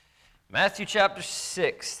Matthew chapter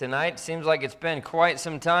 6 tonight. Seems like it's been quite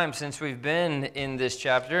some time since we've been in this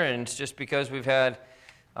chapter, and it's just because we've had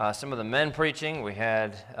some of the men preaching. We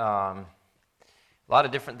had a lot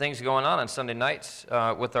of different things going on Sunday nights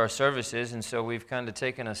with our services, and so we've kind of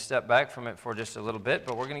taken a step back from it for just a little bit,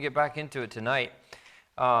 but we're going to get back into it tonight.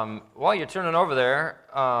 While you're turning over there,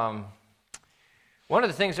 one of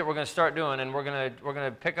the things that we're going to start doing, and we're going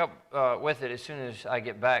to pick up with it as soon as I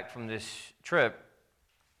get back from this trip,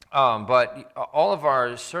 but all of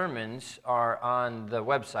our sermons are on the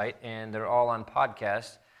website, and they're all on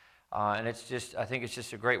podcast, and I think it's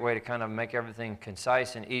just a great way to kind of make everything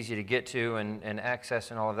concise and easy to get to and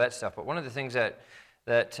access and all of that stuff. But one of the things that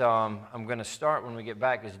I'm going to start when we get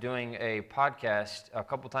back is doing a podcast a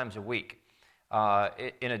couple times a week,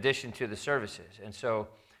 in addition to the services. And so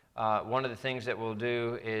one of the things that we'll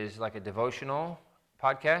do is like a devotional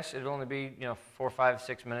podcast. It'll only be 4, 5,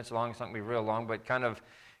 6 minutes long. It's not going to be real long, but kind of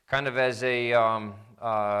as a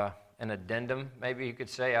an addendum, maybe you could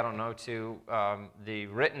say, I don't know, to the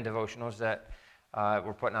written devotionals that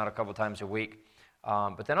we're putting out a couple times a week.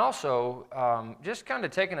 But then also just kind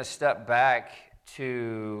of taking a step back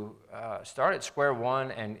to start at square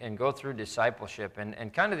one and go through discipleship.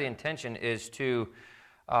 And kind of the intention is to,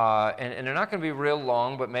 and they're not going to be real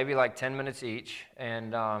long, but maybe like 10 minutes each,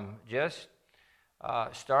 and just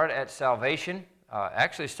start at salvation.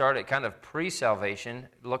 Actually start at kind of pre-salvation,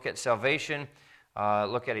 look at salvation,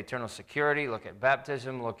 look at eternal security, look at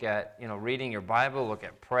baptism, look at, reading your Bible, look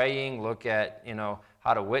at praying, look at,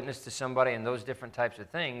 how to witness to somebody and those different types of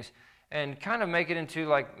things, and kind of make it into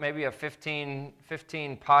like maybe a 15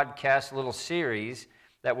 podcast little series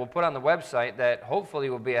that we'll put on the website that hopefully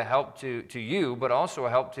will be a help to you, but also a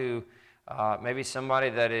help to maybe somebody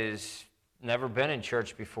that is never been in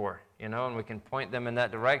church before, and we can point them in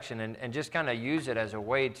that direction and just kind of use it as a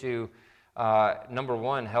way to, number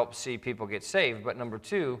one, help see people get saved, but number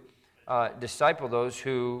two, disciple those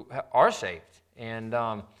who are saved. And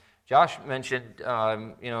Josh mentioned,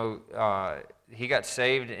 he got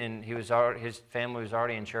saved and his family was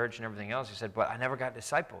already in church and everything else. He said, but I never got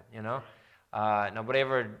discipled, Nobody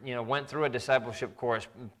ever, went through a discipleship course,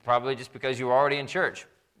 probably just because you were already in church,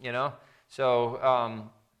 So,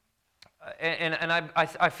 And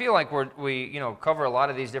I feel like we cover a lot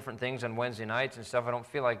of these different things on Wednesday nights and stuff. I don't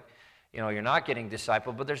feel like you're not getting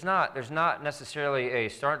discipled, but there's not necessarily a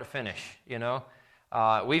start to finish.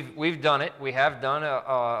 We've done it. We have done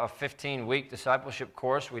a 15-week discipleship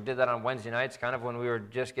course. We did that on Wednesday nights, kind of when we were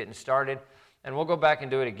just getting started, and we'll go back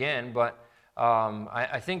and do it again. But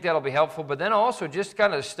I think that'll be helpful. But then also just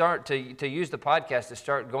kind of start to use the podcast to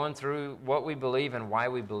start going through what we believe and why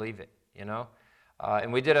we believe it. And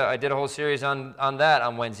I did a whole series on that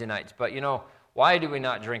on Wednesday nights. But, why do we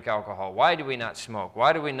not drink alcohol? Why do we not smoke?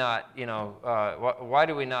 Why do we not, why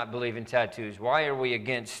do we not believe in tattoos? Why are we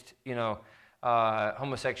against,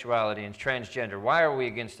 homosexuality and transgender? Why are we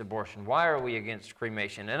against abortion? Why are we against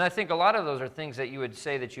cremation? And I think a lot of those are things that you would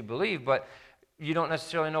say that you believe, but you don't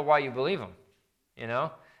necessarily know why you believe them,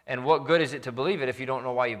 And what good is it to believe it if you don't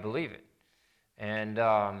know why you believe it? And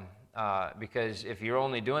because if you're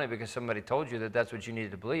only doing it because somebody told you that that's what you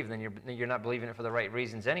needed to believe, then you're not believing it for the right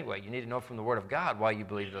reasons anyway. You need to know from the Word of God why you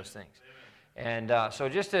believe those things. And so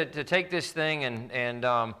just to take this thing and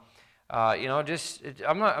I'm going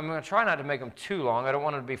to try not to make them too long. I don't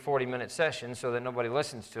want it to be 40-minute sessions so that nobody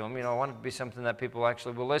listens to them. I want it to be something that people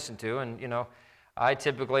actually will listen to. And I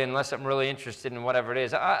typically, unless I'm really interested in whatever it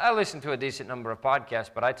is, I listen to a decent number of podcasts,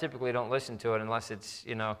 but I typically don't listen to it unless it's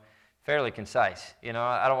fairly concise.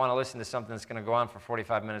 I don't want to listen to something that's going to go on for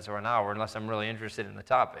 45 minutes or an hour unless I'm really interested in the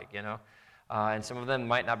topic, And some of them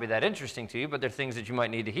might not be that interesting to you, but they're things that you might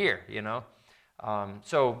need to hear,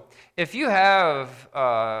 So if you have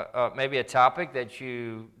maybe a topic that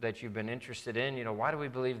you've been interested in, why do we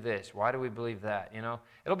believe this? Why do we believe that?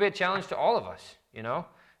 It'll be a challenge to all of us,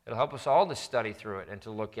 It'll help us all to study through it and to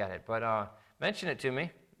look at it. But mention it to me.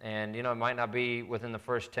 And, it might not be within the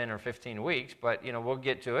first 10 or 15 weeks, but, we'll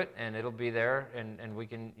get to it, and it'll be there, and we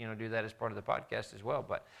can, do that as part of the podcast as well.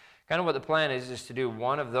 But kind of what the plan is to do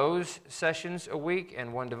one of those sessions a week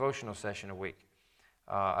and one devotional session a week.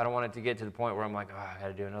 I don't want it to get to the point where I'm like, I got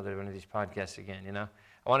to do another one of these podcasts again, I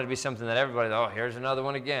want it to be something that everybody, here's another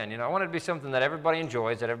one again. I want it to be something that everybody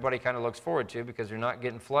enjoys, that everybody kind of looks forward to because they're not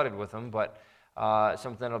getting flooded with them, but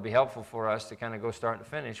something that'll be helpful for us to kind of go start and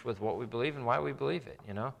finish with what we believe and why we believe it,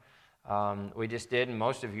 We just did, and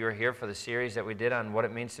most of you are here for the series that we did on what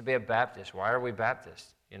it means to be a Baptist. Why are we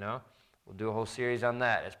Baptists, We'll do a whole series on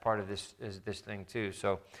that as part of this thing too.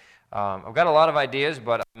 So I've got a lot of ideas,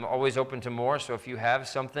 but I'm always open to more. So if you have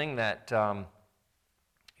something that,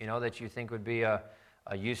 that you think would be a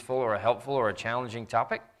useful or a helpful or a challenging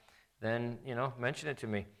topic, then, mention it to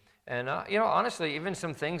me. And, honestly, even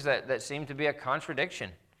some things that seem to be a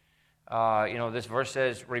contradiction. This verse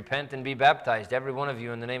says, repent and be baptized, every one of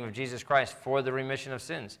you, in the name of Jesus Christ for the remission of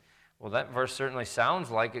sins. Well, that verse certainly sounds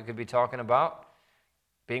like it could be talking about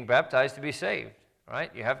being baptized to be saved, right?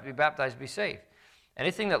 You have to be baptized to be saved.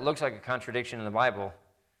 Anything that looks like a contradiction in the Bible,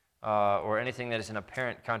 or anything that is an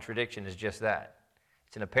apparent contradiction, is just that.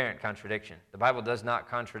 It's an apparent contradiction. The Bible does not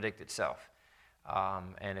contradict itself.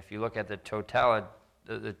 And if you look at the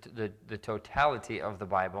totality of the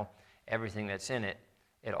Bible, everything that's in it,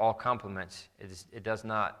 it all complements. It's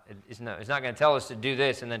not going to tell us to do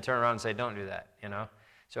this and then turn around and say, don't do that,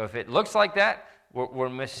 So if it looks like that, we're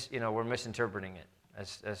misinterpreting it.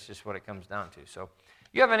 That's just what it comes down to. So if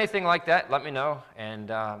you have anything like that, let me know, and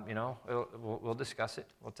we'll discuss it.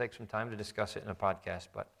 We'll take some time to discuss it in a podcast.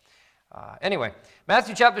 But anyway,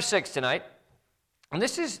 Matthew chapter 6 tonight, and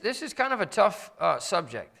this is kind of a tough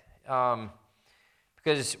subject.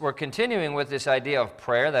 Because we're continuing with this idea of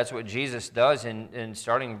prayer. That's what Jesus does, in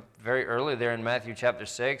starting very early there in Matthew chapter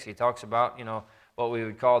 6. He talks about, what we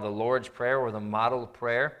would call the Lord's Prayer or the model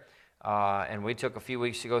prayer. And we took a few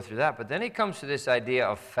weeks to go through that. But then he comes to this idea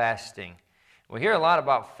of fasting. We hear a lot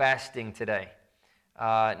about fasting today.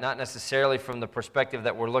 Not necessarily from the perspective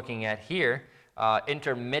that we're looking at here.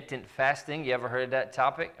 Intermittent fasting, you ever heard of that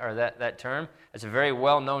topic or that term? It's a very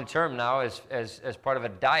well-known term now as part of a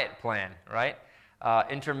diet plan, right?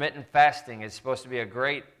 Intermittent fasting is supposed to be a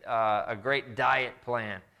great diet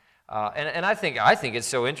plan, and I think it's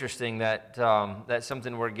so interesting that that's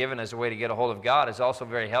something we're given as a way to get a hold of God is also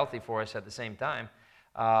very healthy for us at the same time.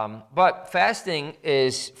 But fasting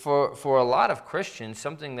is for a lot of Christians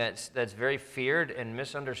something that's very feared and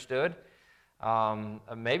misunderstood.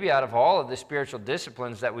 Maybe out of all of the spiritual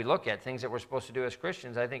disciplines that we look at, things that we're supposed to do as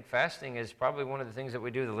Christians, I think fasting is probably one of the things that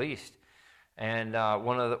we do the least. And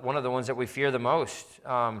one of the ones that we fear the most.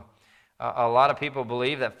 A lot of people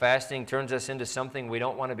believe that fasting turns us into something we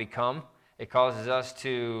don't want to become. It causes us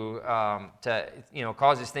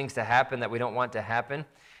causes things to happen that we don't want to happen.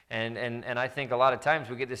 And I think a lot of times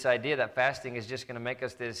we get this idea that fasting is just going to make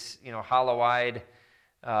us this, hollow-eyed,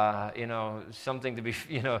 something to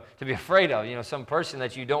be afraid of. Some person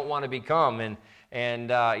that you don't want to become, and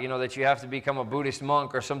that you have to become a Buddhist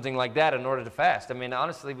monk or something like that in order to fast. I mean,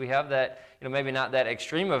 honestly, we have that, maybe not that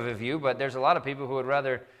extreme of a view, but there's a lot of people who would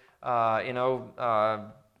rather,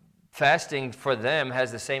 fasting for them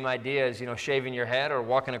has the same idea as, shaving your head or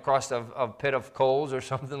walking across a pit of coals or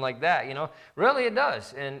something like that, Really it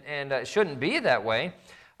does, and it shouldn't be that way.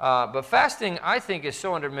 But fasting, I think, is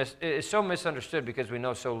so misunderstood because we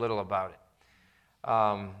know so little about it.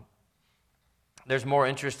 There's more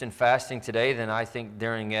interest in fasting today than I think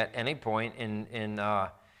during at any point in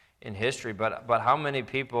history. But how many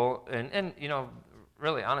people, and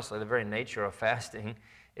really honestly, the very nature of fasting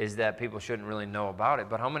is that people shouldn't really know about it.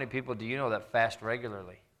 But how many people do you know that fast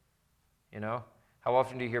regularly? How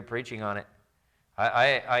often do you hear preaching on it?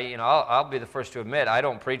 I'll be the first to admit I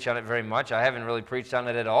don't preach on it very much. I haven't really preached on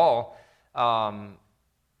it at all.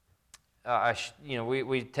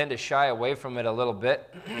 We tend to shy away from it a little bit,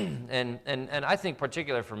 and I think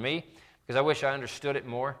particularly for me, because I wish I understood it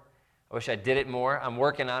more. I wish I did it more. I'm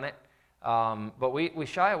working on it. But we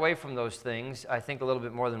shy away from those things, I think, a little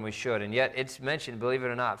bit more than we should. And yet it's mentioned, believe it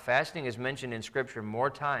or not, fasting is mentioned in Scripture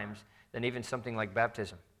more times than even something like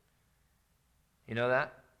baptism. You know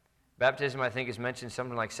that? Baptism, I think, is mentioned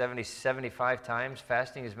something like 75 times.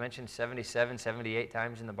 Fasting is mentioned 77, 78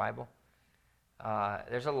 times in the Bible.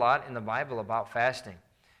 There's a lot in the Bible about fasting.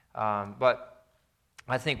 But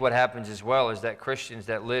I think what happens as well is that Christians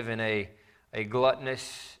that live in a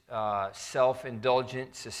gluttonous,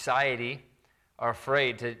 self-indulgent society are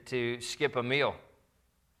afraid to skip a meal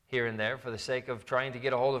here and there for the sake of trying to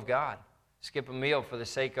get a hold of God. Skip a meal for the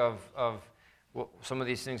sake of some of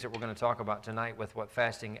these things that we're going to talk about tonight with what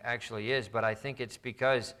fasting actually is. But I think it's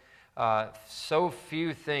because so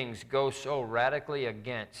few things go so radically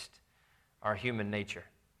against our human nature.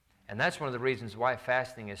 And that's one of the reasons why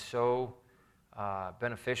fasting is so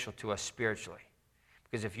beneficial to us spiritually.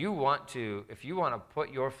 Because if you want to put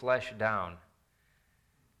your flesh down,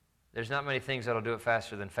 there's not many things that'll do it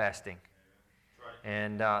faster than fasting.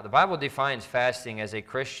 And the Bible defines fasting as a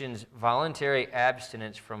Christian's voluntary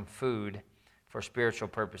abstinence from food for spiritual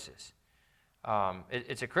purposes.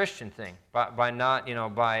 It's a Christian thing.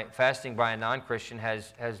 By fasting by a non-Christian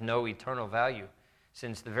has no eternal value,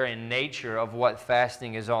 since the very nature of what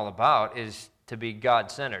fasting is all about is to be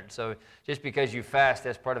God-centered. So just because you fast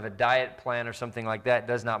as part of a diet plan or something like that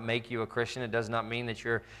does not make you a Christian. It does not mean that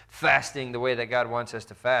you're fasting the way that God wants us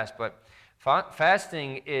to fast. But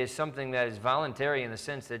Fasting is something that is voluntary in the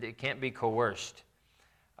sense that it can't be coerced.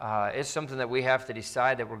 It's something that we have to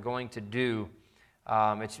decide that we're going to do.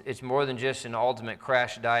 It's more than just an ultimate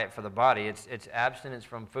crash diet for the body. It's abstinence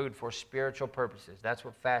from food for spiritual purposes. That's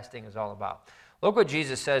what fasting is all about. Look what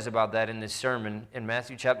Jesus says about that in this sermon in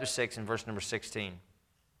Matthew chapter 6 and verse number 16.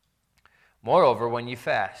 Moreover, when you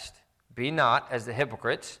fast, be not as the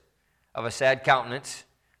hypocrites of a sad countenance,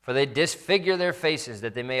 for they disfigure their faces,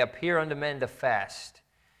 that they may appear unto men to fast.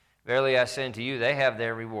 Verily I say unto you, they have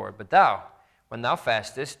their reward. But thou, when thou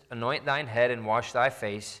fastest, anoint thine head and wash thy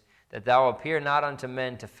face, that thou appear not unto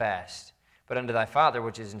men to fast, but unto thy Father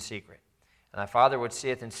which is in secret. And thy Father which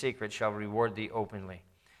seeth in secret shall reward thee openly.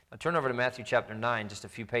 Now turn over to Matthew chapter 9, just a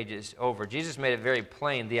few pages over. Jesus made it very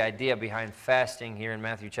plain, the idea behind fasting here in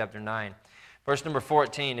Matthew chapter 9. Verse number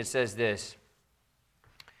 14, it says this.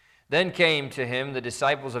 Then came to him the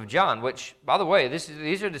disciples of John, which, by the way,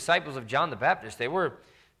 these are disciples of John the Baptist. They were,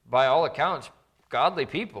 by all accounts, godly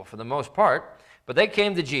people for the most part. But they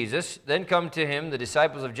came to Jesus, then come to him the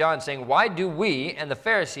disciples of John, saying, Why do we and the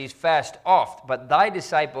Pharisees fast oft, but thy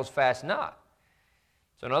disciples fast not?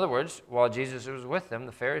 So in other words, while Jesus was with them,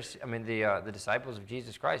 the disciples of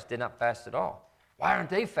Jesus Christ did not fast at all. Why aren't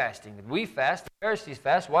they fasting? We fast, the Pharisees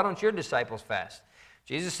fast. Why don't your disciples fast?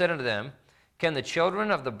 Jesus said unto them, Can the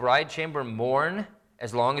children of the bride chamber mourn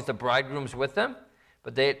as long as the bridegroom's with them?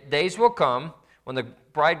 But days will come when the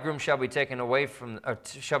bridegroom shall be taken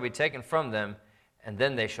from them, and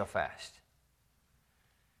then they shall fast.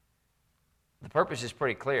 The purpose is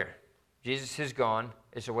pretty clear. Jesus is gone.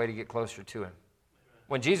 It's a way to get closer to him.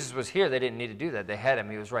 When Jesus was here, they didn't need to do that. They had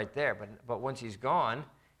him. He was right there. But once he's gone,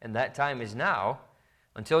 and that time is now,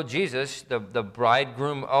 until Jesus, the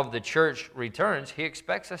bridegroom of the church, returns, he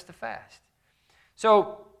expects us to fast.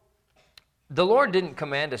 So, the Lord didn't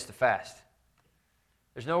command us to fast.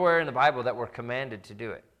 There's nowhere in the Bible that we're commanded to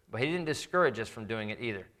do it. But he didn't discourage us from doing it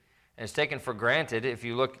either. And it's taken for granted, if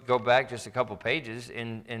you go back just a couple pages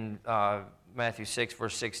in Matthew 6,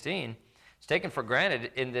 verse 16, it's taken for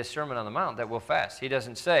granted in this Sermon on the Mount that we'll fast. He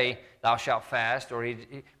doesn't say, thou shalt fast,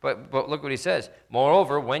 but look what he says.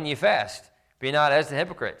 Moreover, when ye fast, be not as the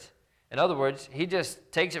hypocrites. In other words, he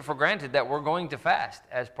just takes it for granted that we're going to fast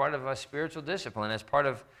as part of a spiritual discipline, as part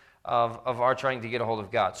of our trying to get a hold of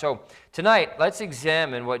God. So tonight, let's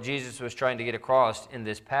examine what Jesus was trying to get across in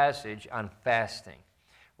this passage on fasting.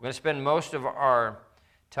 We're going to spend most of our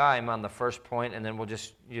time on the first point, and then we'll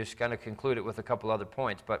just kind of conclude it with a couple other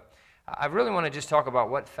points. But I really want to just talk about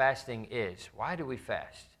what fasting is. Why do we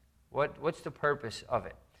fast? What's the purpose of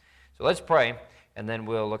it? So let's pray, and then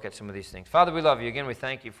we'll look at some of these things. Father, we love you. Again, we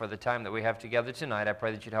thank you for the time that we have together tonight. I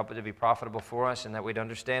pray that you'd help it to be profitable for us, and that we'd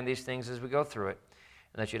understand these things as we go through it,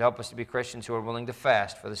 and that you'd help us to be Christians who are willing to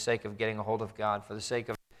fast for the sake of getting a hold of God, for the sake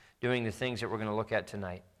of doing the things that we're going to look at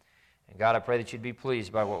tonight. And God, I pray that you'd be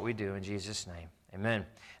pleased by what we do in Jesus' name. Amen.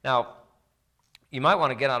 Now, you might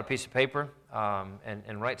want to get out a piece of paper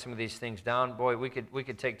and write some of these things down. Boy, we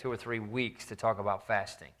could take 2 or 3 weeks to talk about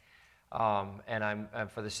fasting. And I'm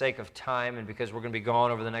for the sake of time, and because we're going to be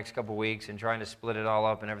gone over the next couple weeks, and trying to split it all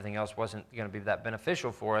up and everything else wasn't going to be that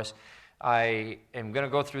beneficial for us, I am going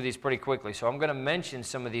to go through these pretty quickly. So I'm going to mention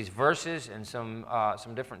some of these verses and some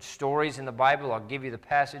different stories in the Bible. I'll give you the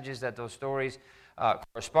passages that those stories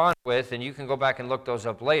correspond with, and you can go back and look those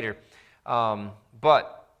up later.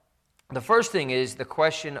 But the first thing is the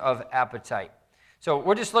question of appetite. So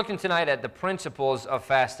we're just looking tonight at the principles of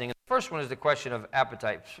fasting. The first one is the question of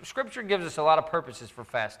appetite. Scripture gives us a lot of purposes for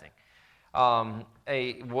fasting.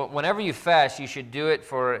 Whenever you fast, you should do it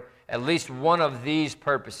for at least one of these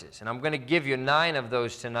purposes. And I'm going to give you 9 of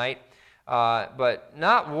those tonight. But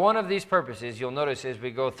not one of these purposes, you'll notice as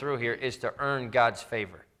we go through here, is to earn God's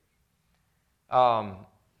favor.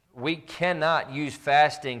 We cannot use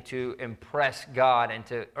fasting to impress God and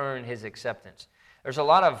to earn his acceptance. There's a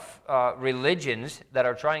lot of religions that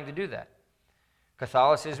are trying to do that.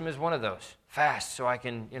 Catholicism is one of those. Fast so I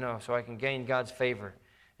can gain God's favor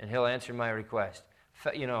and he'll answer my request.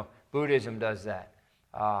 Buddhism does that.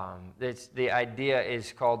 The idea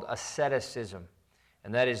is called asceticism.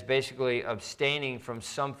 And that is basically abstaining from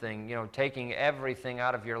something, taking everything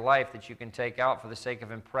out of your life that you can take out for the sake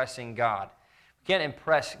of impressing God. We can't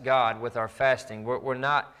impress God with our fasting.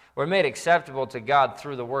 We're made acceptable to God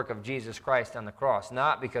through the work of Jesus Christ on the cross,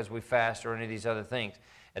 not because we fast or any of these other things.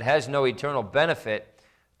 It has no eternal benefit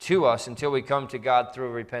to us until we come to God through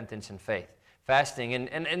repentance and faith. Fasting,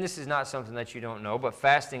 and this is not something that you don't know, but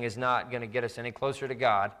fasting is not going to get us any closer to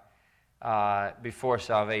God before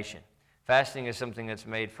salvation. Fasting is something that's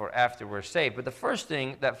made for after we're saved. But the first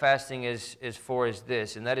thing that fasting is for is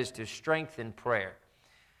this, and that is to strengthen prayer.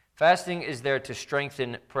 Fasting is there to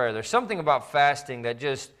strengthen prayer. There's something about fasting that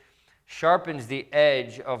just sharpens the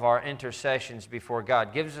edge of our intercessions before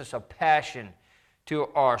God, gives us a passion to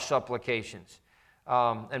our supplications.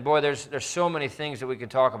 And boy, there's so many things that we can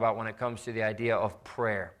talk about when it comes to the idea of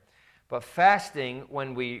prayer. But fasting,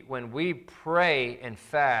 when we pray and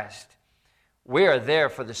fast, we are there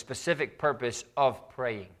for the specific purpose of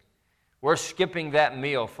praying. We're skipping that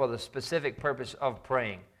meal for the specific purpose of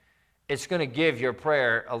praying. It's going to give your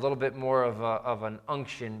prayer a little bit more of an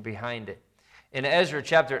unction behind it. In Ezra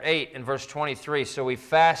chapter 8 and verse 23, so we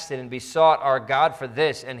fasted and besought our God for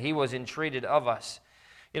this, and he was entreated of us.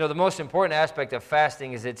 You know, the most important aspect of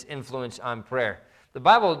fasting is its influence on prayer. The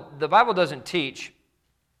Bible doesn't teach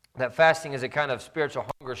that fasting is a kind of spiritual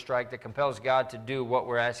hunger strike that compels God to do what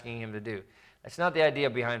we're asking him to do. That's not the idea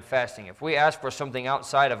behind fasting. If we ask for something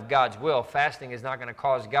outside of God's will, fasting is not going to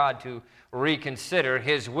cause God to reconsider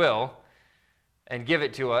his will and give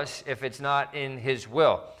it to us if it's not in his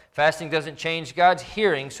will. Fasting doesn't change God's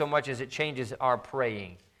hearing so much as it changes our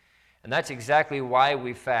praying. And that's exactly why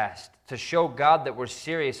we fast, to show God that we're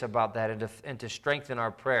serious about that and to strengthen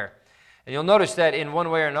our prayer. And you'll notice that in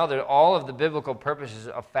one way or another, all of the biblical purposes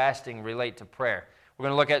of fasting relate to prayer. We're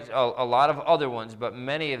going to look at a lot of other ones, but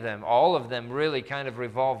many of them, all of them really kind of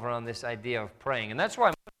revolve around this idea of praying. And that's why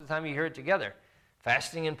most of the time you hear it together,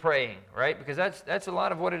 fasting and praying, right? Because that's a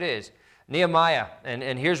lot of what it is. Nehemiah,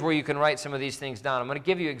 and here's where you can write some of these things down. I'm going to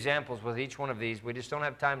give you examples with each one of these. We just don't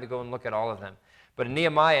have time to go and look at all of them. But in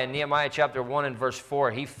Nehemiah chapter 1 and verse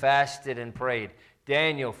 4, he fasted and prayed.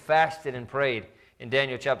 Daniel fasted and prayed in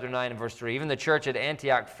Daniel chapter 9 and verse 3. Even the church at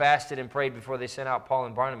Antioch fasted and prayed before they sent out Paul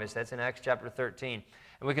and Barnabas. That's in Acts chapter 13.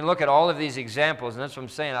 And we can look at all of these examples, and that's what I'm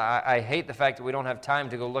saying. I hate the fact that we don't have time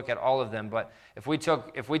to go look at all of them, but if we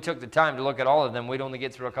took the time to look at all of them, we'd only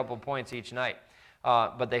get through a couple points each night.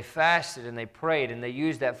 But they fasted and they prayed, and they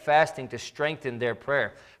used that fasting to strengthen their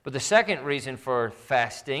prayer. But the second reason for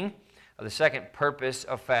fasting, or the second purpose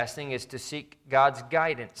of fasting, is to seek God's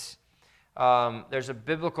guidance. There's a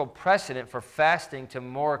biblical precedent for fasting to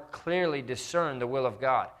more clearly discern the will of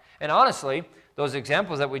God. And honestly, those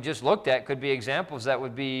examples that we just looked at could be examples that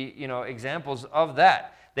would be, examples of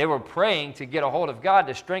that. They were praying to get a hold of God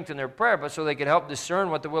to strengthen their prayer, but so they could help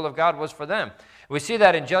discern what the will of God was for them. We see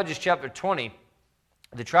that in Judges chapter 20.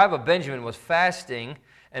 The tribe of Benjamin was fasting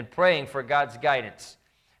and praying for God's guidance.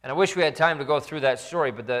 And I wish we had time to go through that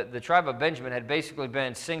story, but the tribe of Benjamin had basically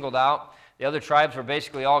been singled out. The other tribes were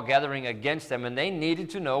basically all gathering against them, and they needed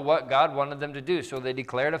to know what God wanted them to do. So they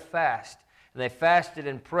declared a fast, and they fasted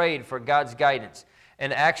and prayed for God's guidance.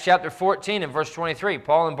 In Acts chapter 14 and verse 23,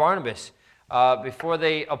 Paul and Barnabas, before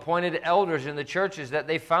they appointed elders in the churches that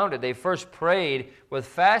they founded, they first prayed with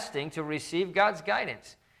fasting to receive God's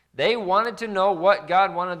guidance. They wanted to know what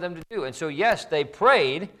God wanted them to do. And so, yes, they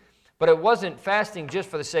prayed, but it wasn't fasting just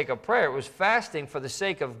for the sake of prayer. It was fasting for the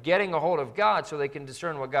sake of getting a hold of God so they can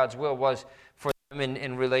discern what God's will was for them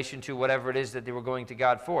in relation to whatever it is that they were going to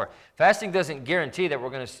God for. Fasting doesn't guarantee that we're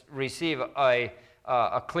going to receive a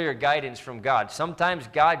clear guidance from God. Sometimes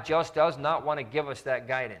God just does not want to give us that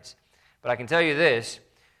guidance. But I can tell you this,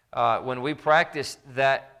 when we practice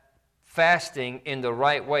that fasting in the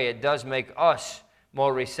right way, it does make us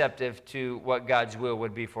more receptive to what God's will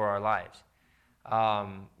would be for our lives.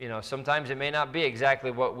 Sometimes it may not be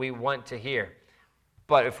exactly what we want to hear,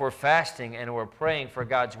 but if we're fasting and we're praying for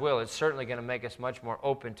God's will, it's certainly going to make us much more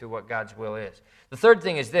open to what God's will is. The third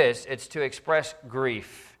thing is this, it's to express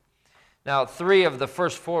grief. Now, 3 of the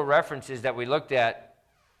first 4 references that we looked at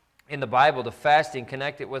in the Bible to fasting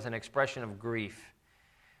connect it with an expression of grief.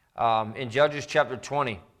 In Judges chapter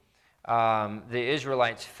 20, the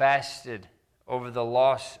Israelites fasted over the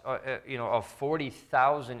loss of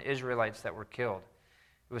 40,000 Israelites that were killed.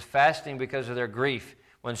 It was fasting because of their grief.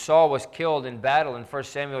 When Saul was killed in battle in 1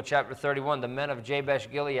 Samuel chapter 31, the men of Jabesh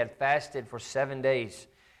Gilead fasted for 7 days.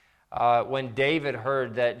 When David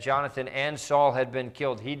heard that Jonathan and Saul had been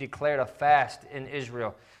killed, he declared a fast in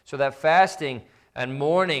Israel. So that fasting and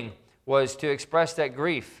mourning was to express that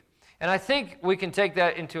grief. And I think we can take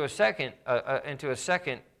that into a second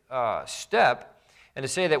step, and to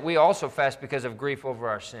say that we also fast because of grief over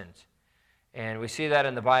our sins. And we see that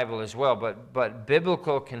in the Bible as well. But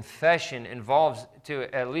biblical confession involves, to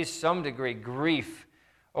at least some degree, grief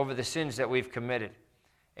over the sins that we've committed.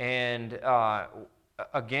 And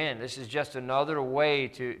again, this is just another way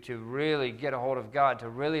to really get a hold of God, to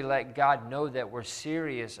really let God know that we're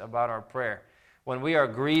serious about our prayer. When we are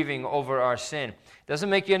grieving over our sin, it doesn't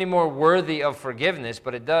make you any more worthy of forgiveness,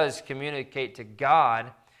 but it does communicate to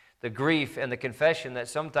God the grief and the confession that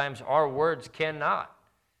sometimes our words cannot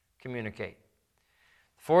communicate.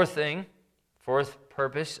 Fourth Fourth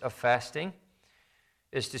purpose of fasting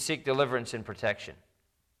is to seek deliverance and protection.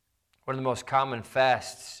 One of the most common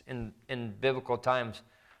fasts in biblical times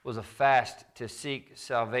was a fast to seek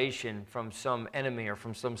salvation from some enemy or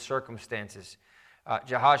from some circumstances.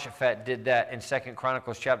 Jehoshaphat did that in 2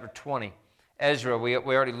 Chronicles chapter 20. Ezra, we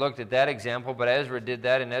already looked at that example, but Ezra did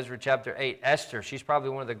that in Ezra chapter 8. Esther, she's probably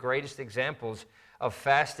one of the greatest examples of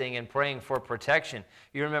fasting and praying for protection.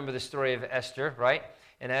 You remember the story of Esther, right?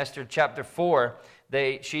 In Esther chapter 4,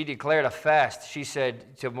 she declared a fast. She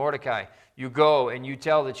said to Mordecai, you go and you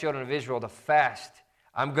tell the children of Israel to fast.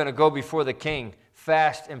 I'm going to go before the king,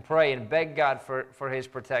 fast and pray and beg God for his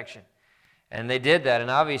protection. And they did that,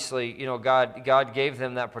 and obviously, God gave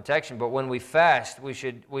them that protection. But when we fast, we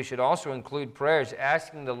should also include prayers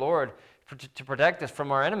asking the Lord to protect us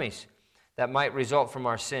from our enemies that might result from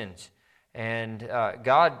our sins. And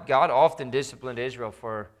God often disciplined Israel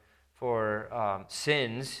for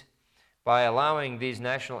sins by allowing these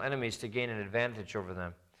national enemies to gain an advantage over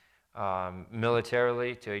them,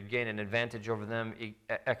 militarily, to gain an advantage over them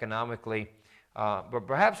economically. But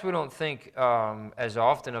perhaps we don't think as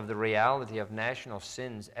often of the reality of national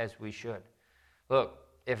sins as we should. Look,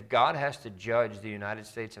 if God has to judge the United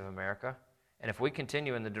States of America, and if we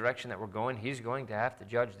continue in the direction that we're going, he's going to have to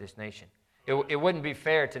judge this nation. It wouldn't be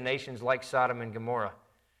fair to nations like Sodom and Gomorrah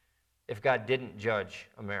if God didn't judge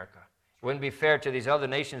America. It wouldn't be fair to these other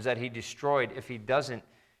nations that he destroyed if he doesn't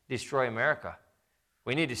destroy America.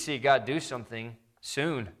 We need to see God do something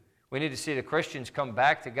soon. We need to see the Christians come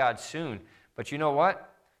back to God soon. But you know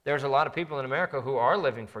what? There's a lot of people in America who are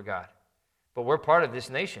living for God. But we're part of this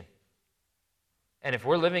nation. And if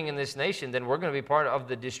we're living in this nation, then we're going to be part of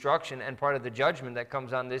the destruction and part of the judgment that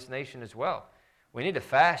comes on this nation as well. We need to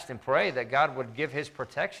fast and pray that God would give his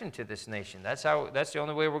protection to this nation. That's the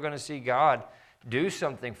only way we're going to see God do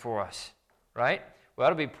something for us, right? We ought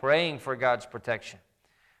to be praying for God's protection.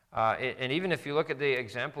 And even if you look at the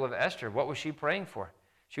example of Esther, what was she praying for?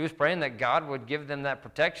 She was praying that God would give them that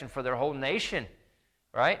protection for their whole nation,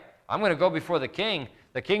 right? I'm going to go before the king.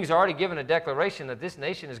 The king's already given a declaration that this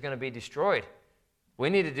nation is going to be destroyed. We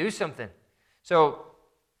need to do something. So,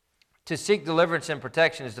 to seek deliverance and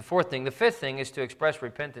protection is the fourth thing. The fifth thing is to express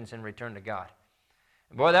repentance and return to God.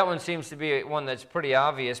 And boy, that one seems to be one that's pretty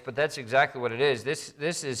obvious, but that's exactly what it is.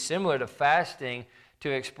 This is similar to fasting to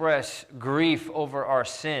express grief over our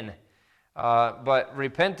sin. But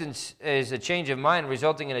repentance is a change of mind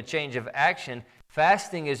resulting in a change of action.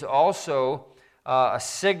 Fasting is also a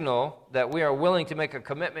signal that we are willing to make a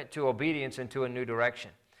commitment to obedience and to a new direction.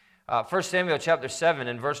 1 Samuel chapter 7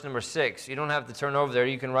 and verse number 6. You don't have to turn over there.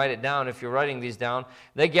 You can write it down if you're writing these down.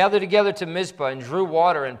 They gathered together to Mizpah and drew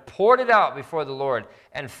water and poured it out before the Lord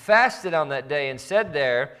and fasted on that day and said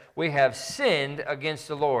there, we have sinned against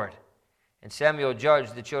the Lord. And Samuel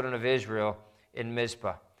judged the children of Israel in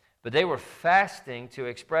Mizpah. But they were fasting to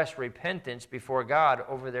express repentance before God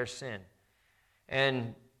over their sin.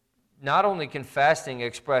 And not only can fasting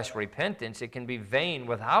express repentance, it can be vain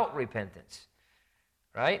without repentance.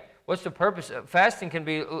 Right? What's the purpose? Fasting can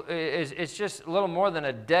be, it's just a little more than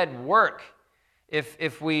a dead work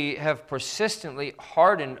if we have persistently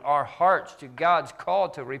hardened our hearts to God's call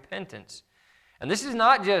to repentance. And this is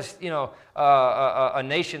not just, a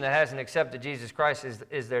nation that hasn't accepted Jesus Christ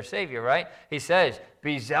as their Savior, right? He says,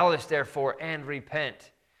 be zealous, therefore, and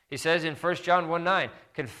repent. He says in 1 John 1:9,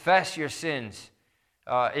 confess your sins.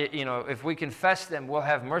 If we confess them, we'll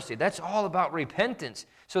have mercy. That's all about repentance.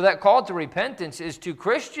 So that call to repentance is to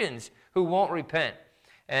Christians who won't repent.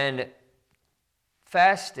 And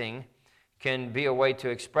fasting can be a way to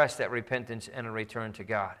express that repentance and a return to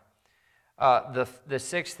God. The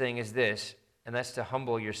sixth thing is this, and that's to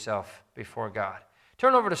humble yourself before God.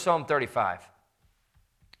 Turn over to Psalm 35.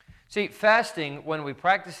 See, fasting, when we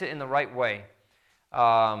practice it in the right way,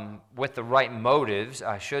 with the right motives,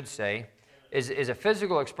 I should say, is a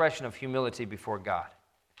physical expression of humility before God.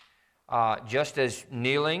 Just as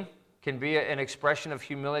kneeling can be an expression of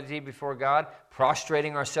humility before God,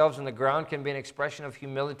 prostrating ourselves on the ground can be an expression of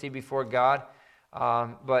humility before God.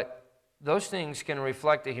 But those things can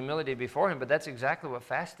reflect the humility before Him, but that's exactly what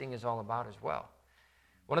fasting is all about as well.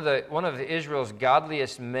 One of Israel's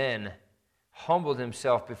godliest men humbled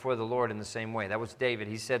himself before the Lord in the same way. That was David.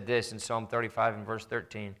 He said this in Psalm 35 and verse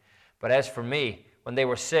 13. But as for me, when they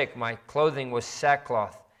were sick, my clothing was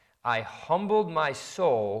sackcloth. I humbled my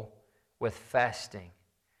soul with fasting,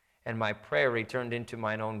 and my prayer returned into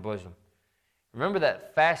mine own bosom. Remember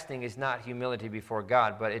that fasting is not humility before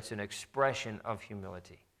God, but it's an expression of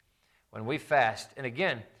humility. When we fast, and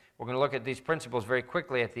again, we're going to look at these principles very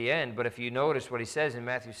quickly at the end, but if you notice what he says in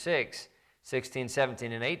Matthew 6, 16,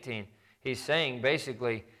 17, and 18, he's saying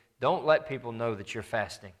basically Don't let people know that you're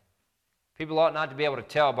fasting. People ought not to be able to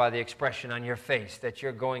tell by the expression on your face that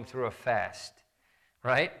you're going through a fast,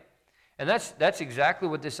 right? And that's exactly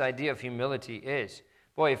what this idea of humility is.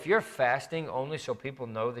 Boy, if you're fasting only so people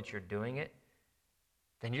know that you're doing it,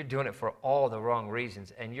 then you're doing it for all the wrong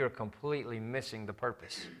reasons, and you're completely missing the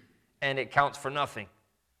purpose. And it counts for nothing,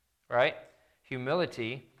 right?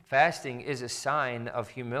 Humility, fasting is a sign of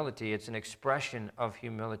humility. It's an expression of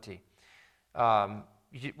humility.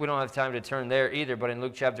 We don't have time to turn there either, but in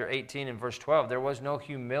Luke chapter 18 and verse 12, there was no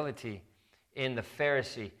humility in the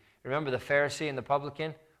Pharisee. Remember the Pharisee and the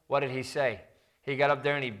publican? What did he say? He got up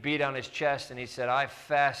there and he beat on his chest and he said, I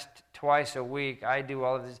fast twice a week. I do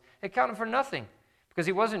all of this. It counted for nothing because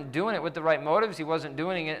he wasn't doing it with the right motives. He wasn't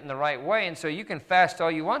doing it in the right way. And so you can fast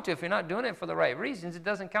all you want to. If you're not doing it for the right reasons, it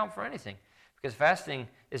doesn't count for anything because fasting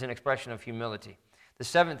is an expression of humility. The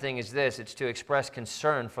seventh thing is this. It's to express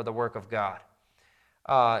concern for the work of God.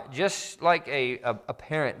 Just like a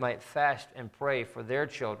parent might fast and pray for their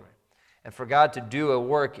children and for God to do a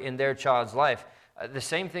work in their child's life, the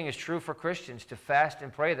same thing is true for Christians, to fast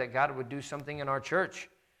and pray that God would do something in our church.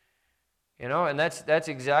 And that's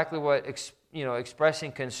exactly what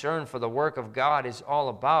expressing concern for the work of God is all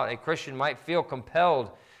about. A Christian might feel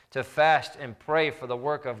compelled to fast and pray for the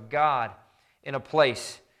work of God in a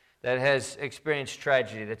place that has experienced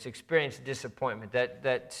tragedy, that's experienced disappointment,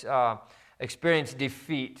 that's experienced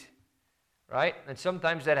defeat, right? And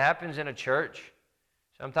sometimes that happens in a church.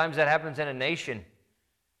 Sometimes that happens in a nation.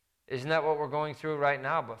 Isn't that what we're going through right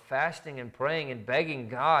now? But fasting and praying and begging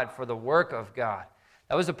God for the work of God.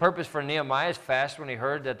 That was the purpose for Nehemiah's fast when he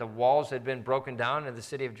heard that the walls had been broken down in the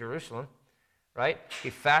city of Jerusalem, right? He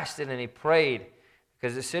fasted and he prayed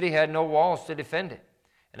because the city had no walls to defend it.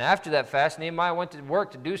 And after that fast, Nehemiah went to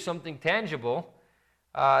work to do something tangible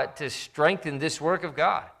to strengthen this work of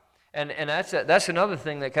God. And that's another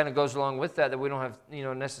thing that kind of goes along with that we don't have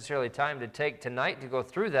necessarily time to take tonight to go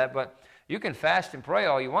through that, but you can fast and pray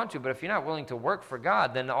all you want to, but if you're not willing to work for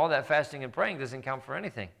God, then all that fasting and praying doesn't count for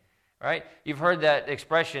anything, right? You've heard that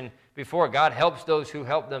expression before, God helps those who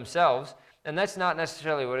help themselves, and that's not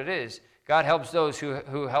necessarily what it is. God helps those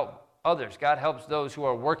who help others. God helps those who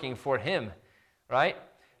are working for Him, right?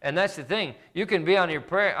 And that's the thing. You can be on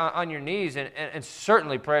your knees, and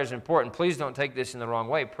certainly prayer is important. Please don't take this in the wrong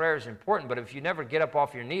way. Prayer is important, but if you never get up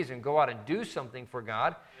off your knees and go out and do something for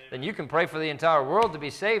God, then you can pray for the entire world to be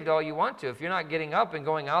saved all you want to. If you're not getting up and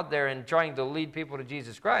going out there and trying to lead people to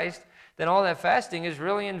Jesus Christ, then all that fasting is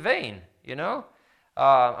really in vain,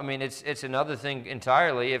 It's another thing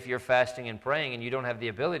entirely if you're fasting and praying and you don't have the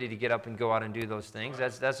ability to get up and go out and do those things.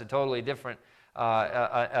 That's a totally different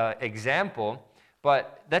example.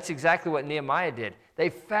 But that's exactly what Nehemiah did. They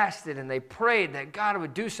fasted and they prayed that God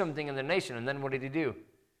would do something in the nation. And then what did he do?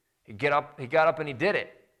 He got up and he did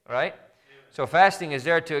it, right? Yeah. So fasting is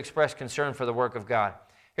there to express concern for the work of God.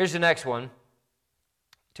 Here's the next one.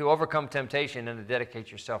 To overcome temptation and to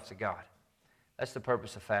dedicate yourself to God. That's the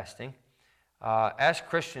purpose of fasting. Ask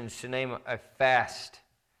Christians to name a fast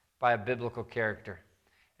by a biblical character.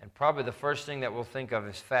 And probably the first thing that we'll think of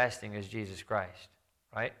as fasting is Jesus Christ,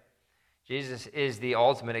 right? Jesus is the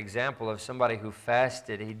ultimate example of somebody who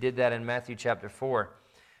fasted. He did that in Matthew chapter 4.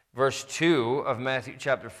 Verse 2 of Matthew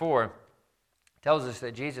chapter 4 tells us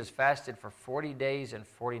that Jesus fasted for 40 days and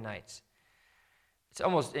 40 nights. It's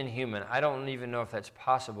almost inhuman. I don't even know if that's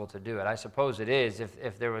possible to do it. I suppose it is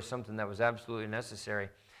if there was something that was absolutely necessary.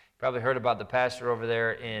 You probably heard about the pastor over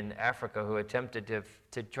there in Africa who attempted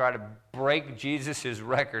to try to break Jesus'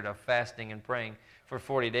 record of fasting and praying for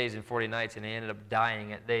 40 days and 40 nights, and he ended up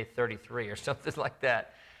dying at day 33 or something like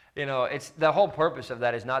that. It's the whole purpose of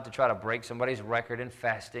that is not to try to break somebody's record in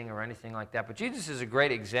fasting or anything like that. But Jesus is a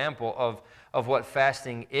great example of what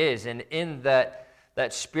fasting is, and in that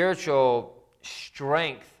spiritual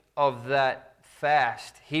strength of that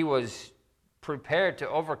fast, he was prepared to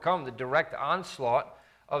overcome the direct onslaught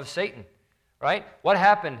of Satan, right? What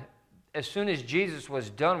happened as soon as Jesus was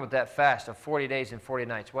done with that fast of 40 days and 40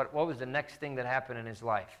 nights? What was the next thing that happened in his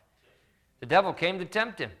life? The devil came to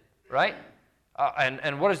tempt him, right?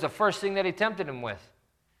 And what is the first thing that he tempted him with?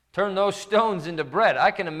 Turn those stones into bread.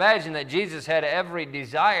 I can imagine that Jesus had every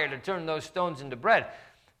desire to turn those stones into bread.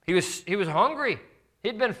 He was hungry.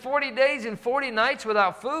 He'd been 40 days and 40 nights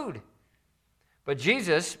without food. But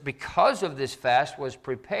Jesus, because of this fast, was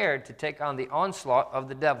prepared to take on the onslaught of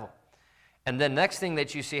the devil. And the next thing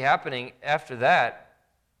that you see happening after that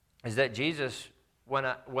is that Jesus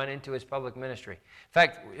went into his public ministry. In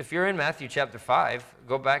fact, if you're in Matthew chapter 5,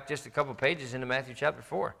 go back just a couple pages into Matthew chapter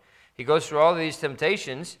 4. He goes through all of these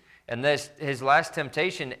temptations, And his last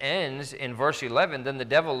temptation ends in verse 11. Then the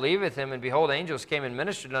devil leaveth him, and behold, angels came and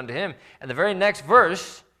ministered unto him. And the very next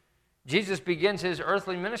verse, Jesus begins his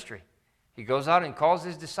earthly ministry. He goes out and calls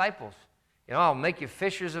his disciples. I'll make you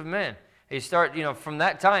fishers of men. From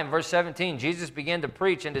that time, verse 17, Jesus began to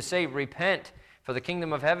preach and to say, repent, for the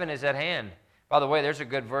kingdom of heaven is at hand. By the way, there's a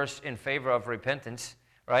good verse in favor of repentance,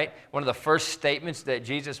 right? One of the first statements that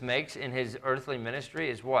Jesus makes in his earthly ministry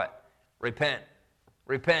is what? Repent.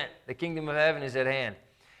 Repent. The kingdom of heaven is at hand.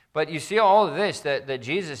 But you see all of this, that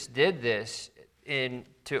Jesus did this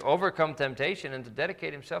to overcome temptation and to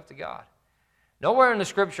dedicate himself to God. Nowhere in the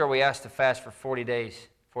Scripture are we asked to fast for 40 days,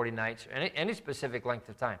 40 nights, or any specific length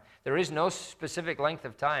of time. There is no specific length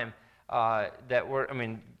of time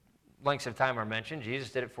lengths of time are mentioned. Jesus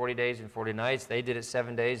did it 40 days and 40 nights. They did it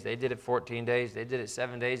 7 days. They did it 14 days. They did it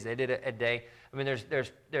 7 days. They did it a day.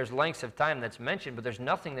 There's lengths of time that's mentioned, but there's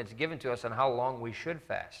nothing that's given to us on how long we should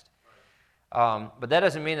fast. But that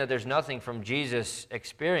doesn't mean that there's nothing from Jesus'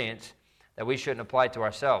 experience that we shouldn't apply to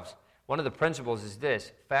ourselves. One of the principles is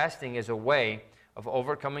this: fasting is a way of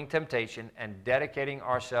overcoming temptation and dedicating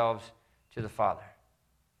ourselves to the Father.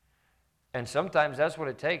 And sometimes that's what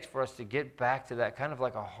it takes for us to get back to that kind of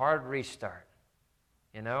like a hard restart.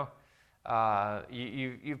 You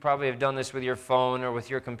probably have done this with your phone or with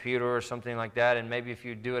your computer or something like that, and maybe if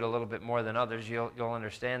you do it a little bit more than others, you'll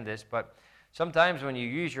understand this. But sometimes when you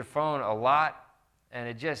use your phone a lot and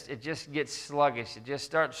it just gets sluggish, it just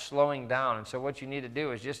starts slowing down. And so what you need to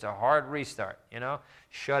do is just a hard restart,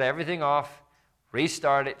 Shut everything off,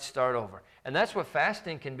 restart it, start over. And that's what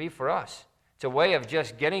fasting can be for us. It's a way of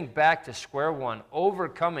just getting back to square one,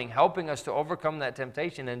 helping us to overcome that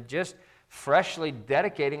temptation and just freshly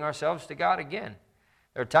dedicating ourselves to God again.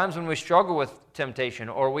 There are times when we struggle with temptation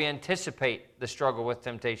or we anticipate the struggle with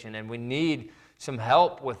temptation and we need some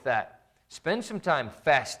help with that. Spend some time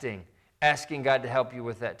fasting, asking God to help you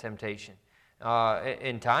with that temptation.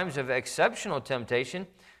 In times of exceptional temptation,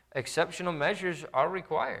 exceptional measures are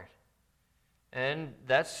required. And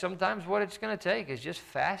that's sometimes what it's going to take, is just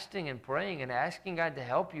fasting and praying and asking God to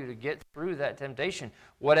help you to get through that temptation,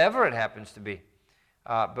 whatever it happens to be.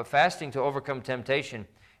 But fasting to overcome temptation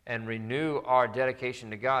and renew our dedication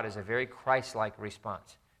to God is a very Christ-like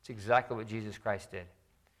response. It's exactly what Jesus Christ did.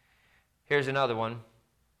 Here's another one.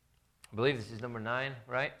 I believe this is number 9,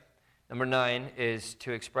 right? Number 9 is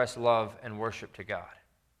to express love and worship to God.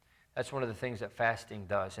 That's one of the things that fasting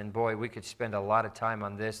does. And boy, we could spend a lot of time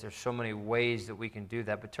on this. There's so many ways that we can do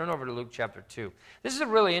that. But turn over to Luke chapter 2. This is a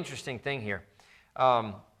really interesting thing here.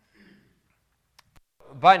 By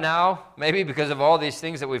now, maybe because of all these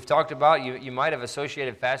things that we've talked about, you might have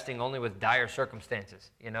associated fasting only with dire circumstances.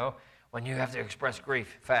 When you have to express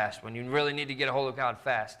grief, fast. When you really need to get a hold of God,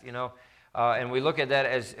 fast. And we look at that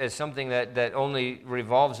as something that only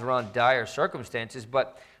revolves around dire circumstances.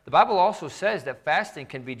 But the Bible also says that fasting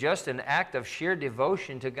can be just an act of sheer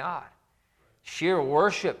devotion to God, sheer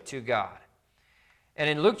worship to God. And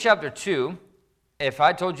in Luke chapter 2, if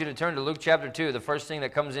I told you to turn to Luke chapter 2, the first thing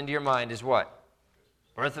that comes into your mind is what?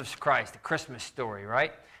 Birth of Christ, the Christmas story,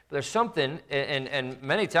 right? But there's something, and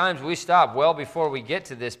many times we stop well before we get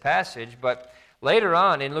to this passage, but later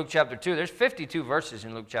on in Luke chapter 2, there's 52 verses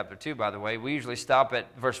in Luke chapter 2, by the way. We usually stop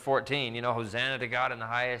at verse 14, Hosanna to God in the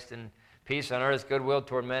highest, and peace on earth, goodwill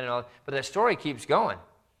toward men, and all. But that story keeps going.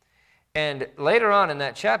 And later on in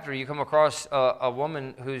that chapter, you come across a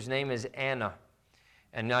woman whose name is Anna.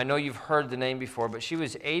 And I know you've heard the name before, but she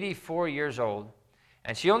was 84 years old.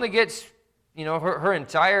 And she only gets, her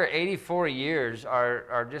entire 84 years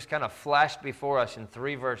are just kind of flashed before us in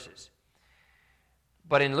 3 verses.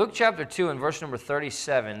 But in Luke chapter 2 and verse number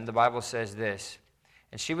 37, the Bible says this: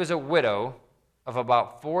 and she was a widow of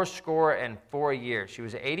about 84 years. She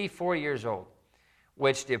was 84 years old,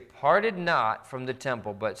 which departed not from the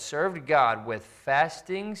temple, but served God with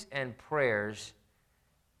fastings and prayers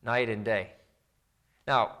night and day.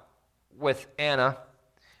 Now, with Anna,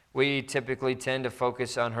 we typically tend to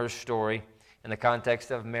focus on her story in the context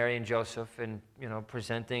of Mary and Joseph and,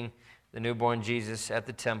 presenting the newborn Jesus at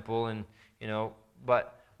the temple. And,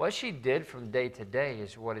 but what she did from day to day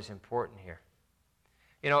is what is important here.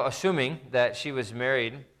 Assuming that she was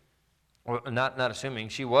married, or not assuming,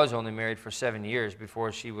 she was only married for 7 years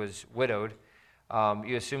before she was widowed.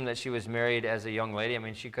 You assume that she was married as a young lady.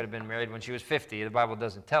 She could have been married when she was 50. The Bible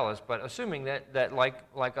doesn't tell us, but assuming that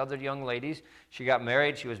like other young ladies, she got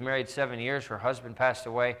married. She was married 7 years. Her husband passed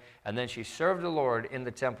away, and then she served the Lord in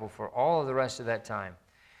the temple for all of the rest of that time.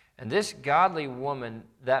 And this godly woman,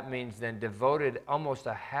 that means then, devoted almost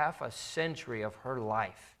a half a century of her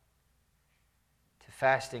life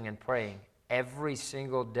fasting and praying every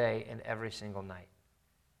single day and every single night.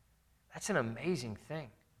 That's an amazing thing.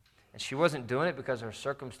 And she wasn't doing it because her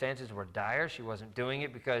circumstances were dire. She wasn't doing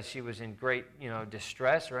it because she was in great,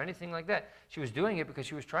 distress or anything like that. She was doing it because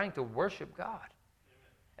she was trying to worship God.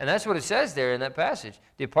 And that's what it says there in that passage.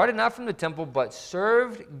 Departed not from the temple, but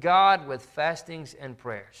served God with fastings and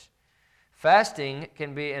prayers. Fasting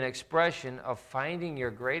can be an expression of finding your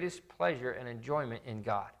greatest pleasure and enjoyment in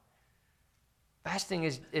God. Fasting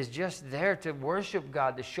is just there to worship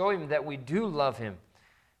God, to show Him that we do love Him.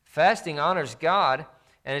 Fasting honors God,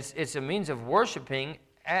 and it's a means of worshiping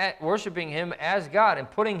Him as God and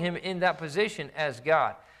putting Him in that position as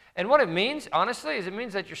God. And what it means, honestly, is it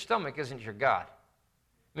means that your stomach isn't your God.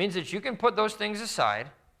 It means that you can put those things aside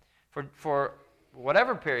for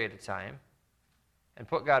whatever period of time and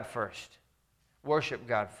put God first. Worship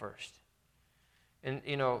God first. And,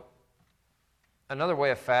 another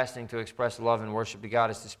way of fasting to express love and worship to God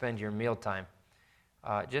is to spend your mealtime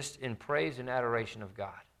just in praise and adoration of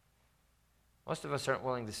God. Most of us aren't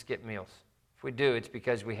willing to skip meals. If we do, it's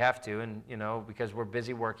because we have to, and because we're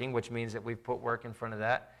busy working, which means that we've put work in front of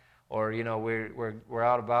that, or we're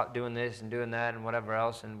out about doing this and doing that and whatever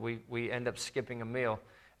else, and we end up skipping a meal.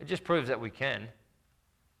 It just proves that we can.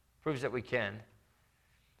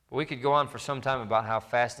 But we could go on for some time about how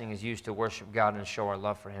fasting is used to worship God and show our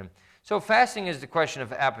love for Him. So fasting is the question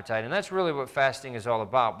of appetite, and that's really what fasting is all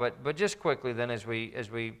about. But just quickly then, as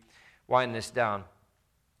we wind this down,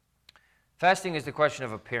 fasting is the question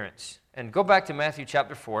of appearance. And go back to Matthew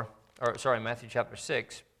chapter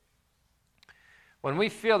 6. When we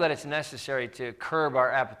feel that it's necessary to curb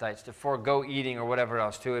our appetites, to forego eating or whatever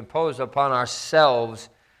else, to impose upon ourselves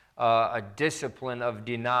a discipline of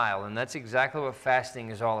denial, and that's exactly what fasting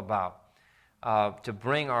is all about, to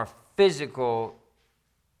bring our physical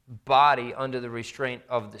body under the restraint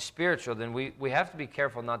of the spiritual, then we have to be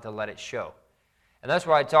careful not to let it show. And that's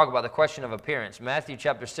why I talk about the question of appearance. Matthew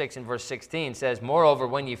chapter 6 and verse 16 says, Moreover,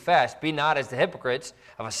 when ye fast, be not as the hypocrites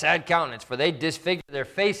of a sad countenance, for they disfigure their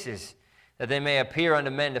faces, that they may appear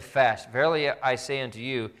unto men to fast. Verily I say unto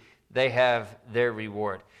you, they have their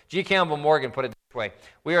reward. G. Campbell Morgan put it this way: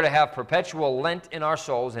 we are to have perpetual Lent in our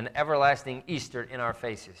souls and everlasting Easter in our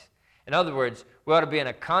faces. In other words, we ought to be in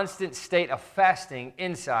a constant state of fasting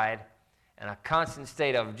inside and a constant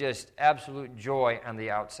state of just absolute joy on the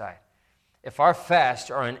outside. If our fasts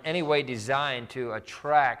are in any way designed to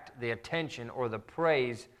attract the attention or the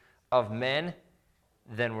praise of men,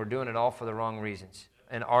 then we're doing it all for the wrong reasons.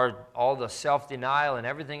 And all the self-denial and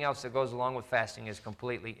everything else that goes along with fasting is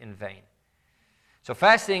completely in vain. So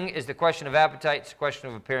fasting is the question of appetite, it's the question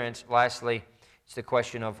of appearance. Lastly, it's the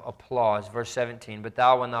question of applause. Verse 17, But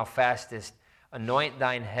thou, when thou fastest, anoint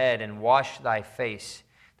thine head and wash thy face,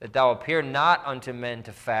 that thou appear not unto men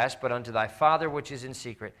to fast, but unto thy Father which is in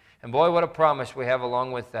secret. And boy, what a promise we have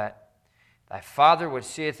along with that. Thy Father which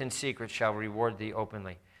seeth in secret shall reward thee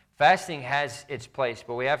openly. Fasting has its place,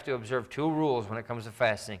 but we have to observe two rules when it comes to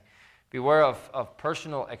fasting. Beware of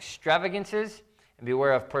personal extravagances, and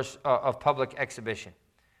beware of public exhibition.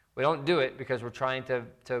 We don't do it because we're trying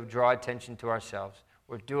to draw attention to ourselves.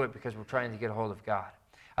 We do it because we're trying to get a hold of God.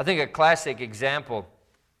 I think a classic example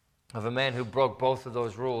of a man who broke both of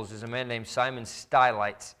those rules is a man named Simon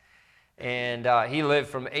Stylites. And he lived